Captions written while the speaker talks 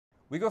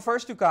We go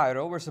first to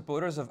Cairo, where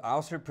supporters of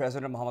ousted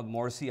President Mohamed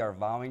Morsi are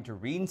vowing to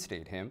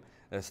reinstate him.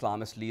 The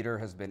Islamist leader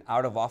has been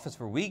out of office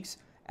for weeks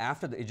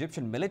after the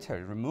Egyptian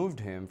military removed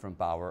him from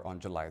power on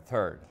July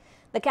 3rd.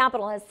 The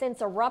capital has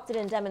since erupted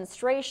in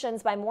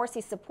demonstrations by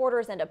Morsi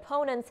supporters and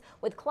opponents,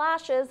 with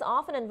clashes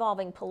often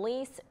involving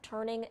police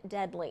turning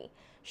deadly.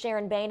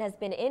 Sharon Behn has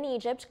been in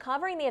Egypt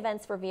covering the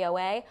events for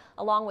VOA,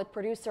 along with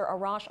producer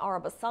Arash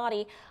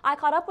Arabasadi. I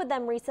caught up with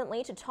them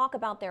recently to talk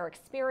about their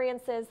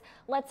experiences.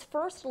 Let's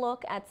first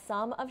look at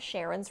some of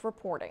Sharon's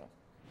reporting.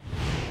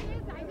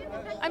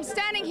 I'm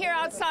standing here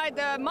outside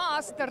the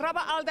mosque, the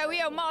Rabah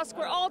al-Dawiya Mosque,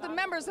 where all the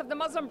members of the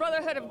Muslim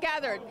Brotherhood have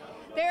gathered.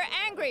 They're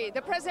angry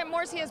that President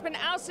Morsi has been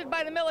ousted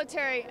by the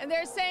military, and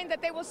they're saying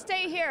that they will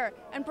stay here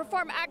and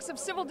perform acts of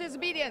civil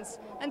disobedience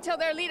until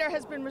their leader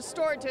has been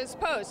restored to his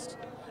post.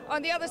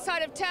 On the other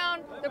side of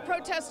town, the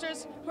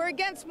protesters who are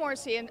against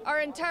Morsi and are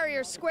in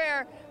Tahrir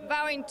Square,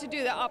 vowing to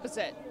do the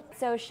opposite.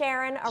 So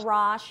Sharon,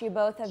 Arash, you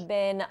both have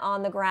been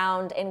on the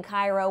ground in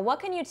Cairo. What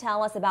can you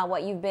tell us about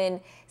what you've been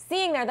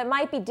seeing there that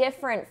might be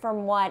different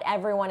from what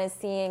everyone is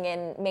seeing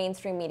in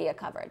mainstream media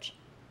coverage?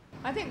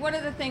 I think one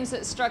of the things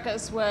that struck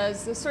us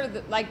was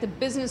the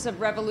business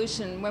of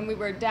revolution. When we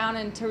were down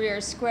in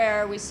Tahrir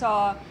Square, we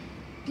saw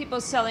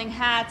people selling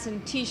hats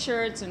and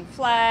T-shirts and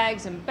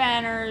flags and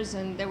banners,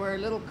 and there were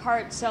little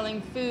carts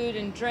selling food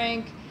and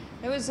drink.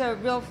 There was a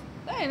real,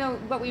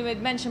 what we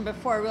had mentioned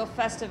before, a real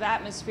festive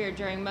atmosphere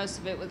during most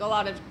of it, with a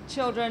lot of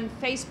children,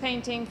 face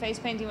painting. Face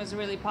painting was a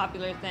really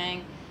popular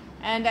thing.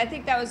 And I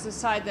think that was the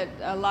side that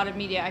a lot of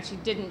media actually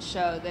didn't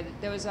show, that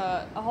there was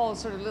a whole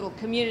sort of little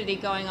community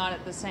going on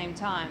at the same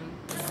time.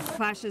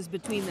 Clashes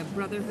between the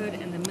Brotherhood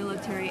and the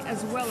military,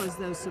 as well as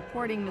those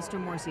supporting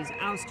Mr. Morsi's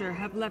ouster,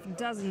 have left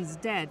dozens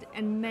dead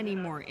and many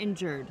more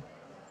injured.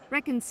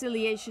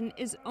 Reconciliation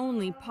is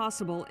only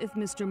possible if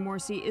Mr.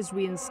 Morsi is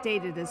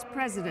reinstated as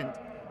president,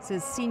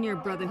 says senior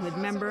Brotherhood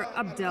member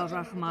Abdel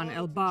Rahman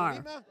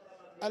El-Bar.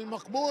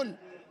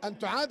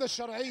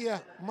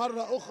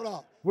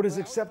 What is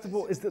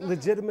acceptable is that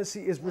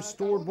legitimacy is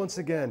restored once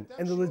again,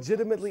 and the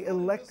legitimately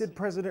elected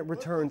president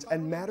returns,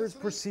 and matters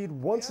proceed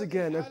once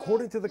again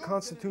according to the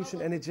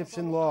Constitution and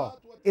Egyptian law.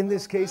 In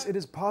this case, it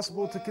is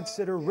possible to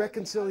consider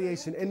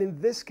reconciliation, and in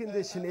this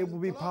condition, it will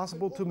be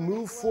possible to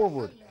move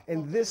forward,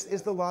 and this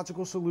is the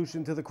logical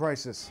solution to the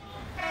crisis.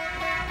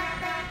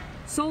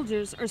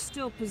 Soldiers are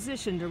still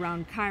positioned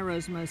around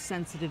Cairo's most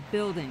sensitive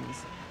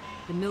buildings.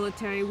 The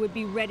military would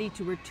be ready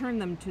to return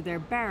them to their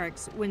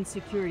barracks when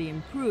security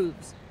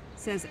improves,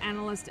 says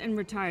analyst and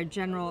retired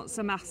General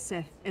Samah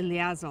Sef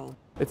Eliazal.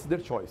 It's their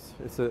choice.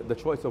 It's the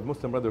choice of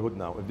Muslim Brotherhood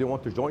now. If they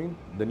want to join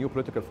the new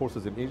political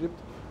forces in Egypt,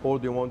 or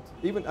they want,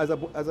 even as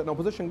an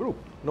opposition group,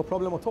 no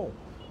problem at all.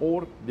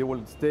 Or they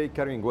will stay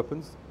carrying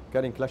weapons,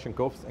 carrying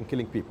Kalashnikovs, and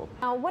killing people.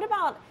 What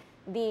about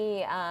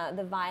the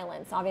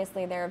violence?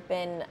 Obviously, there have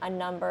been a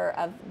number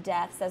of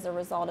deaths as a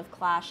result of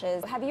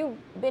clashes. Have you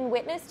been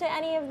witness to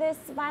any of this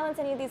violence,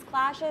 any of these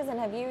clashes, and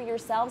have you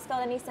yourselves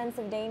felt any sense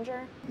of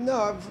danger?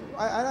 No,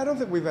 I don't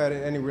think we've had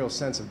any real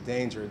sense of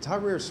danger.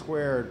 Tahrir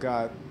Square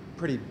got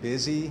pretty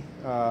busy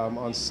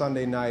on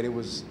Sunday night. It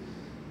was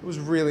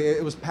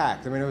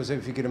packed. I mean, it was,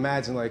 if you could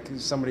imagine, like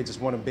somebody just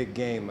won a big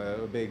game,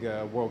 a big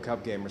World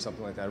Cup game or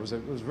something like that. It was a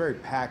very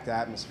packed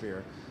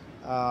atmosphere.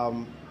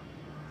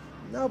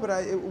 No,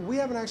 but we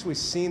haven't actually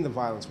seen the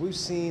violence. We've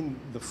seen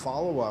the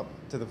follow-up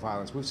to the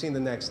violence. We've seen the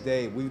next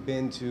day. We've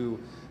been to,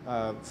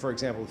 for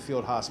example, the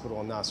field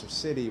hospital in Nasser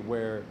City,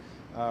 where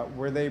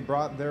they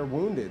brought their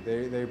wounded.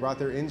 They brought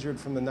their injured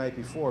from the night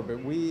before.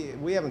 But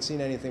we haven't seen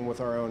anything with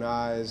our own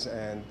eyes,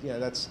 and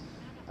that's,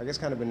 I guess,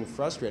 kind of been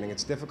frustrating.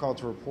 It's difficult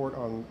to report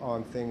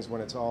on things when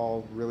it's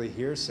all really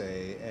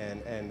hearsay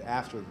and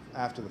after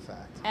the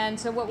fact. And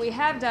so what we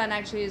have done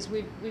actually is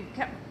we've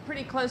kept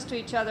pretty close to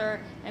each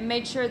other and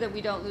made sure that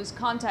we don't lose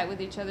contact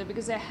with each other,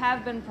 because there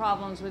have been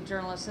problems with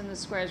journalists in the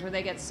squares where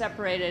they get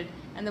separated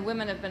and the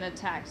women have been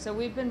attacked. So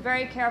we've been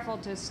very careful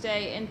to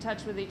stay in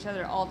touch with each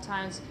other at all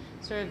times,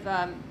 sort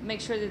of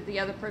make sure that the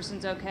other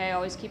person's okay,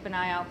 always keep an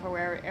eye out for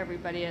where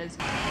everybody is.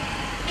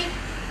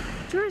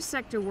 Tourist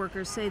sector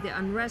workers say the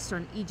unrest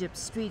on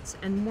Egypt's streets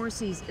and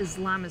Morsi's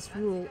Islamist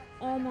rule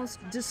almost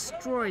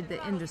destroyed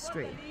the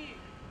industry.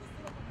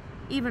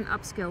 Even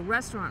upscale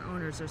restaurant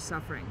owners are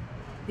suffering.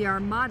 The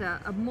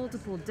armada, a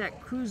multiple-deck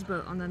cruise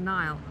boat on the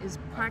Nile, is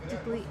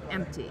practically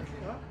empty.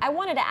 I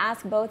wanted to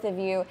ask both of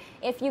you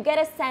if you get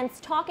a sense,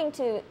 talking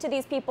to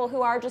these people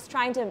who are just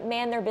trying to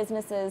man their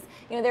businesses,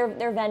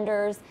 they're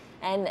vendors,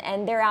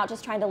 and they're out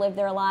just trying to live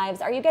their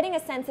lives. Are you getting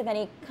a sense of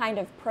any kind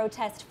of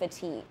protest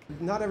fatigue?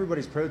 Not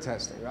everybody's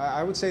protesting.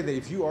 I would say that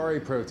if you are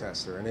a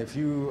protester, and if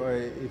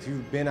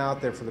you've been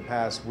out there for the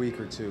past week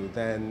or two,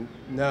 then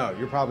no,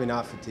 you're probably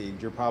not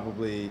fatigued. You're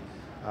probably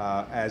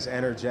as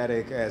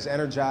energetic, as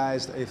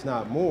energized, if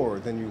not more,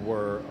 than you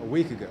were a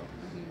week ago.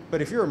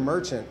 But if you're a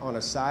merchant on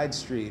a side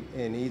street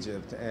in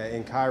Egypt,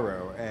 in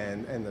Cairo,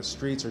 and the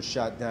streets are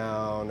shut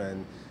down,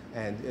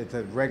 and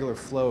the regular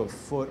flow of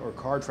foot or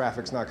car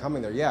traffic's not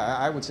coming there, yeah,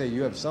 I would say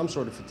you have some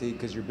sort of fatigue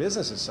because your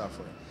business is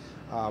suffering.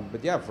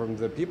 But yeah, from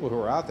the people who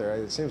are out there,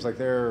 it seems like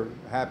they're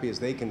happy as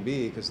they can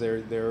be because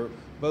they're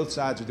both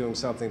sides are doing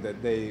something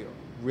that they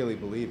really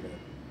believe in.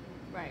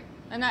 Right,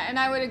 and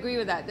I would agree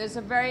with that. There's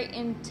a very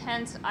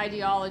intense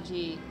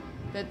ideology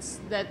that's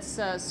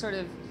sort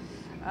of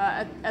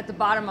at the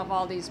bottom of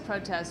all these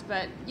protests.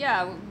 But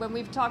yeah, when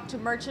we've talked to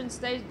merchants,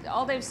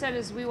 all they've said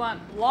is we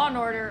want law and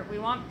order, we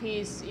want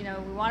peace, we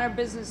want our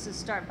business to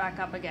start back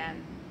up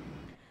again.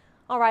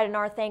 All right, and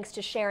our thanks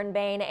to Sharon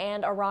Behn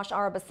and Arash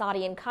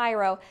Arabasadi in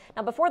Cairo.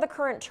 Now, before the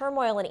current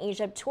turmoil in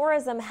Egypt,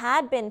 tourism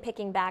had been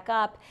picking back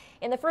up.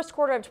 In the first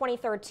quarter of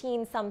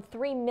 2013, some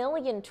 3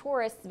 million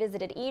tourists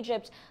visited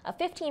Egypt, a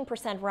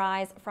 15%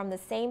 rise from the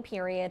same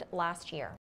period last year.